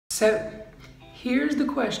So here's the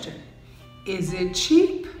question. Is it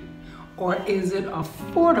cheap or is it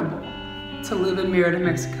affordable to live in Merida,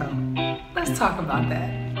 Mexico? Let's talk about that.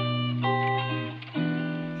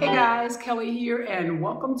 Hey guys, Kelly here and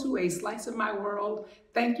welcome to A Slice of My World.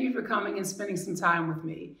 Thank you for coming and spending some time with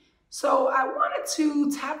me. So I wanted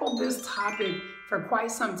to tackle this topic for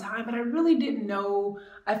quite some time, but I really didn't know.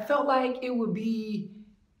 I felt like it would be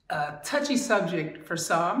a touchy subject for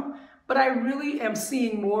some, but I really am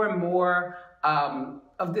seeing more and more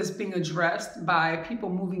of this being addressed by people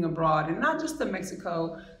moving abroad, and not just to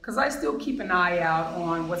Mexico, because I still keep an eye out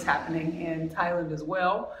on what's happening in Thailand as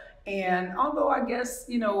well. And although I guess,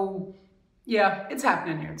 yeah, it's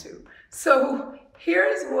happening here too. So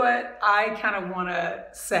here's what I kind of want to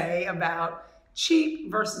say about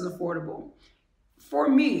cheap versus affordable. For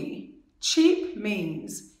me, cheap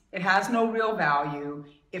means it has no real value.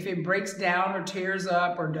 If it breaks down or tears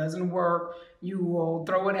up or doesn't work, you will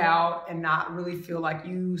throw it out and not really feel like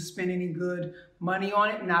you spent any good money on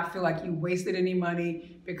it, and not feel like you wasted any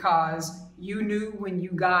money because you knew when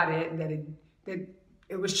you got it that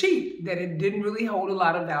it was cheap, that it didn't really hold a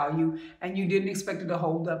lot of value and you didn't expect it to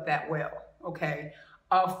hold up that well, okay?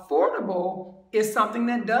 Affordable is something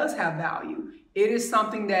that does have value. It is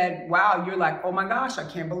something that, wow, you're like, oh my gosh, I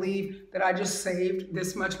can't believe that I just saved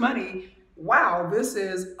this much money. Wow, this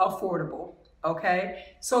is affordable, okay?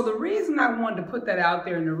 So the reason I wanted to put that out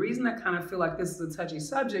there, and the reason I kind of feel like this is a touchy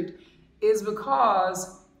subject, is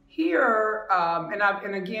because here,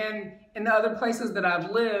 and again, in the other places that I've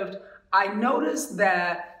lived, I noticed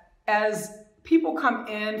that as people come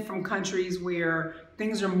in from countries where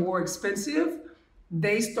things are more expensive,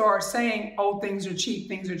 they start saying, oh, things are cheap,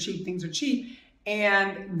 things are cheap, things are cheap.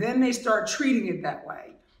 And then they start treating it that way.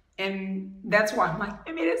 And that's why I'm like,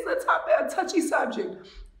 it's a touchy subject.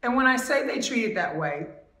 And when I say they treat it that way,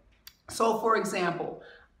 so for example,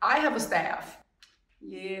 I have a staff.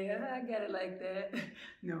 Yeah, I got it like that.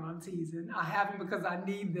 No, I'm teasing. I have them because I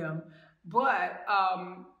need them. But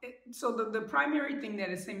so the primary thing that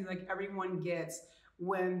it seems like everyone gets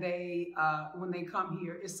when they come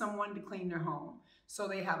here is someone to clean their home. So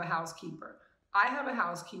they have a housekeeper. I have a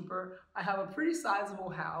housekeeper. I have a pretty sizable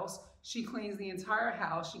house. She cleans the entire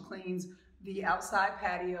house. She cleans the outside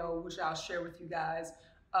patio, which I'll share with you guys.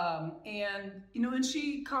 And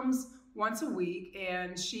she comes once a week,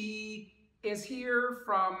 and she is here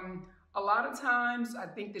from, a lot of times, I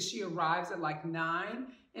think that she arrives at like 9,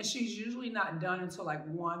 and she's usually not done until like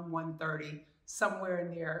 1:30, somewhere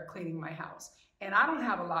in there, cleaning my house. And I don't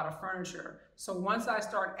have a lot of furniture. So once I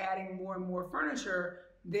start adding more and more furniture,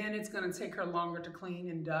 then it's gonna take her longer to clean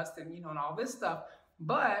and dust and and all this stuff.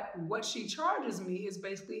 But what she charges me is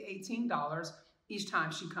basically $18 each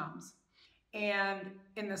time she comes. And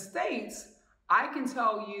in the States, I can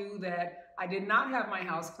tell you that I did not have my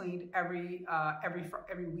house cleaned every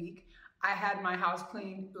week. I had my house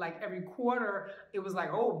cleaned like every quarter. It was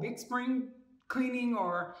like, oh, big spring cleaning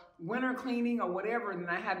or winter cleaning or whatever. And then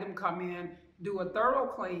I had them come in, do a thorough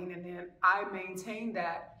clean, and then I maintained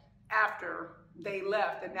that after they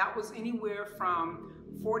left. And that was anywhere from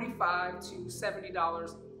 $45 to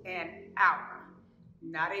 $70 an hour,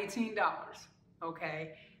 not $18,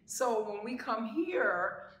 okay? So when we come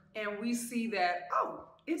here and we see that, oh,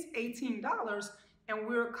 it's $18, and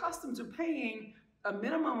we're accustomed to paying a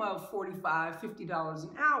minimum of $45, $50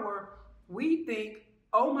 an hour, we think,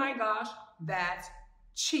 oh my gosh, that's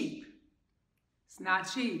cheap. It's not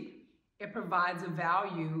cheap. It provides a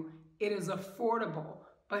value. It is affordable.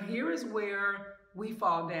 But here is where we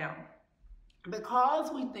fall down.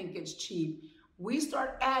 Because we think it's cheap, we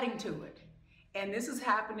start adding to it. And this is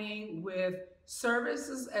happening with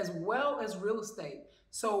services as well as real estate.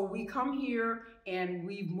 So we come here and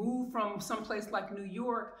we move from someplace like New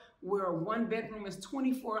York, where a 1-bedroom is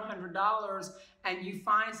 $2,400, and you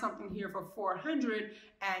find something here for $400,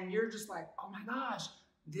 and you're just like, oh my gosh,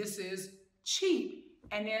 this is cheap.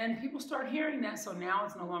 And then people start hearing that, so now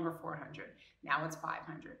it's no longer $400. Now it's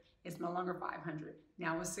 $500. It's no longer $500.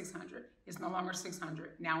 Now it's $600. It's no longer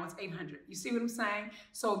 $600. Now it's $800. You see what I'm saying?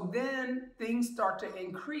 So then things start to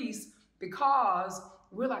increase because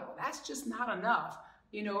we're like, well, that's just not enough,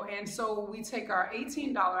 And so we take our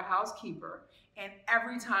 $18 housekeeper, and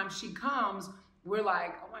every time she comes, we're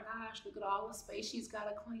like, oh my gosh, look at all the space she's got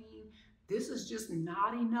to clean. This is just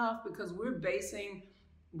not enough, because we're basing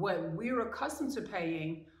what we're accustomed to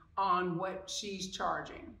paying on what she's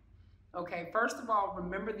charging. Okay, first of all,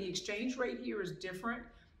 remember the exchange rate here is different.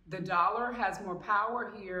 The dollar has more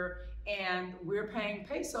power here, and we're paying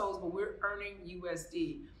pesos, but we're earning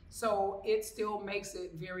USD. So it still makes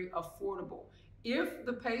it very affordable. If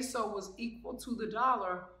the peso was equal to the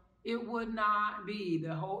dollar, It would not be.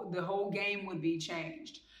 The whole game would be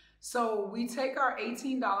changed. So we take our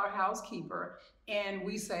 $18 housekeeper and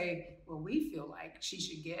we say, well, we feel like she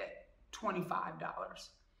should get $25.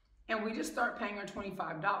 And we just start paying her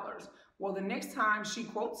 $25. Well, the next time she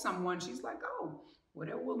quotes someone, she's like, oh, well,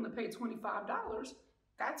 they're willing to pay $25.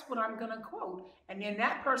 That's what I'm going to quote. And then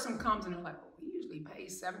that person comes and they're like, well, we usually pay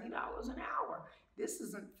 $70 an hour. This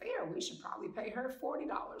isn't fair. We should probably pay her $40.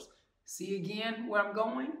 See again where I'm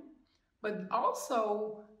going? But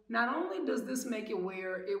also, not only does this make it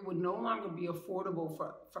where it would no longer be affordable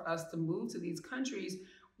for us to move to these countries,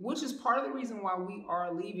 which is part of the reason why we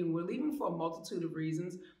are leaving. We're leaving for a multitude of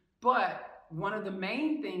reasons, but one of the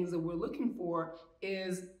main things that we're looking for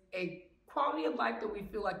is a quality of life that we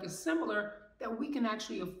feel like is similar, that we can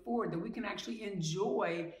actually afford, that we can actually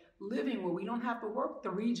enjoy living, where we don't have to work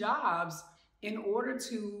 3 jobs in order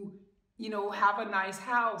to, have a nice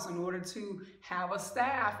house, in order to have a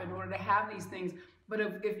staff, in order to have these things. But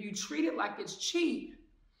if you treat it like it's cheap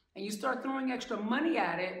and you start throwing extra money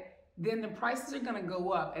at it, then the prices are going to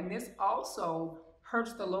go up. And this also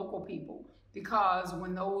hurts the local people, because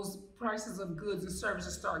when those prices of goods and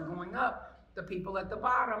services start going up, the people at the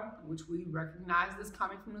bottom, which we recognize this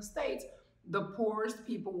coming from the States, the poorest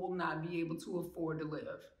people will not be able to afford to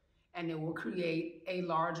live. And it will create a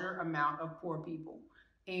larger amount of poor people.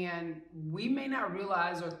 And we may not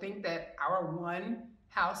realize or think that our one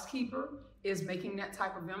housekeeper is making that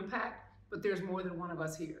type of impact, but there's more than one of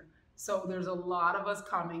us here. So there's a lot of us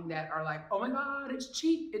coming that are like, oh my God, it's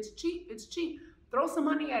cheap, it's cheap, it's cheap. Throw some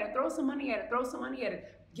money at it, throw some money at it, throw some money at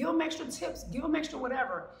it. Give them extra tips, give them extra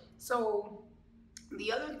whatever. So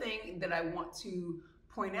the other thing that I want to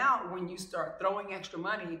point out, when you start throwing extra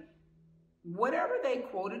money, whatever they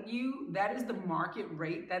quoted you, that is the market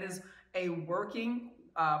rate. That is a working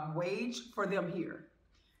wage for them here.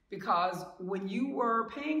 Because when you were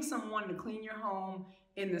paying someone to clean your home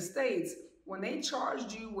in the States, when they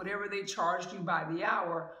charged you whatever they charged you by the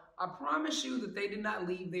hour, I promise you that they did not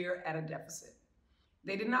leave there at a deficit.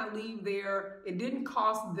 They did not leave there. It didn't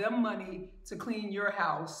cost them money to clean your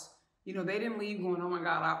house. They didn't leave going, oh my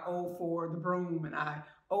God, I owe for the broom and I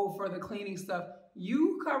owe for the cleaning stuff.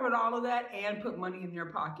 You covered all of that and put money in their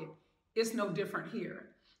pocket. It's no different here.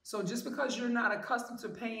 So just because you're not accustomed to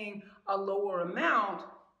paying a lower amount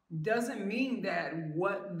doesn't mean that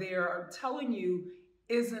what they're telling you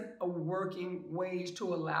isn't a working wage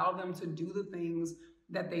to allow them to do the things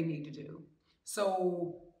that they need to do.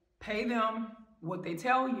 So pay them what they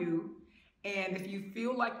tell you. And if you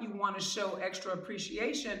feel like you want to show extra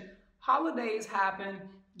appreciation, holidays happen,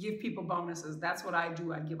 give people bonuses. That's what I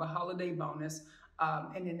do. I give a holiday bonus.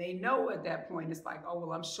 And then they know at that point, it's like, oh,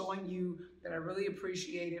 well, I'm showing you that I really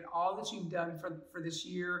appreciated all that you've done for this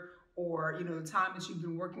year, or, the time that you've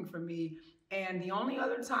been working for me. And the only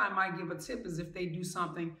other time I give a tip is if they do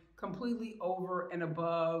something completely over and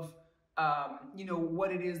above,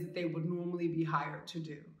 what it is that they would normally be hired to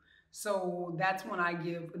do. So that's when I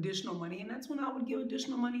give additional money, and that's when I would give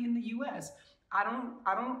additional money in the US. I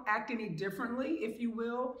don't act any differently, if you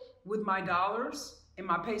will, with my dollars and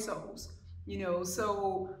my pesos.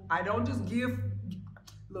 So I don't just give.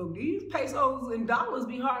 Look, these pesos and dollars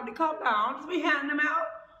be hard to come by. I don't just be handing them out.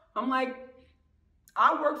 I'm like,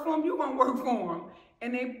 I work for them, you're gonna work for them.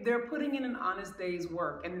 And they're putting in an honest day's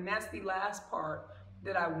work. And then that's the last part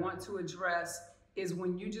that I want to address, is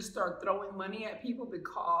when you just start throwing money at people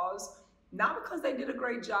not because they did a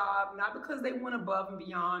great job, not because they went above and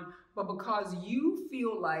beyond, but because you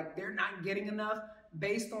feel like they're not getting enough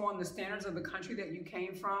based on the standards of the country that you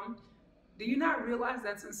came from. Do you not realize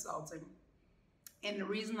that's insulting? And the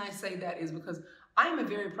reason I say that is because I'm a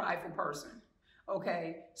very prideful person.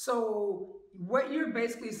 Okay, so what you're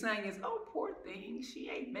basically saying is, oh, poor thing, she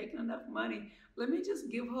ain't making enough money. Let me just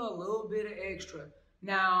give her a little bit of extra.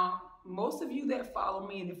 Now, most of you that follow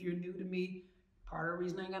me, and if you're new to me, part of the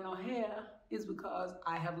reason I ain't got no hair is because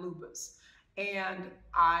I have lupus. And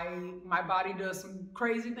my body does some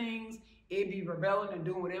crazy things. It be rebelling and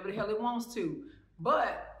doing whatever the hell it wants to.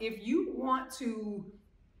 But if you want to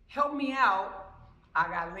help me out, I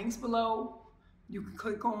got links below. You can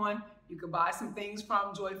click on. You can buy some things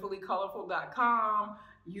from joyfullycolorful.com.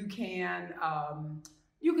 You can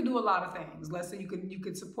do a lot of things. Let's say you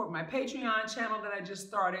could support my Patreon channel that I just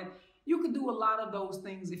started. You could do a lot of those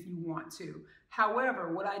things if you want to.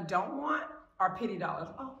 However, what I don't want are pity dollars.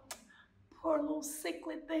 Oh, poor little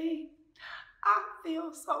sickly thing. I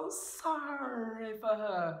feel so sorry for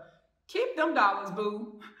her. Keep them dollars,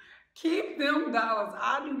 boo. Keep them dollars.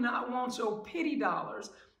 I do not want your pity dollars.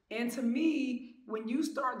 And to me, when you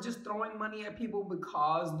start just throwing money at people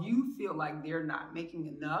because you feel like they're not making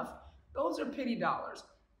enough, those are pity dollars.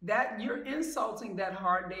 that you're insulting that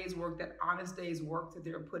hard day's work, that honest day's work that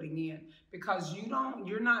they're putting in, because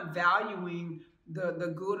you're not valuing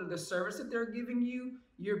the good of the service that they're giving you.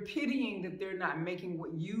 You're pitying that they're not making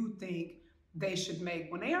what you think they should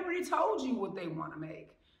make when they already told you what they want to make.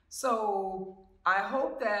 So I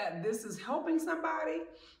hope that this is helping somebody,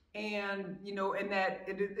 and and that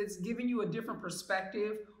it's giving you a different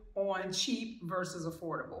perspective on cheap versus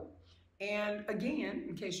affordable. And again,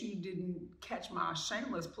 in case you didn't catch my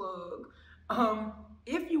shameless plug,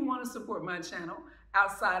 if you want to support my channel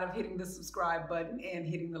outside of hitting the subscribe button and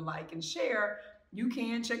hitting the like and share, you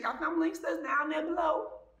can check out them links that's down there below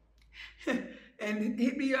and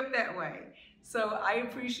hit me up that way. So I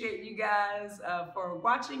appreciate you guys for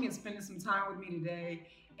watching and spending some time with me today.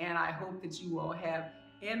 And I hope that you all have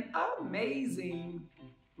an amazing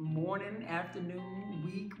morning, afternoon,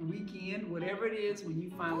 week, weekend, whatever it is when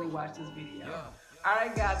you finally watch this video. All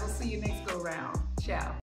right, guys, I'll see you next go round. Ciao.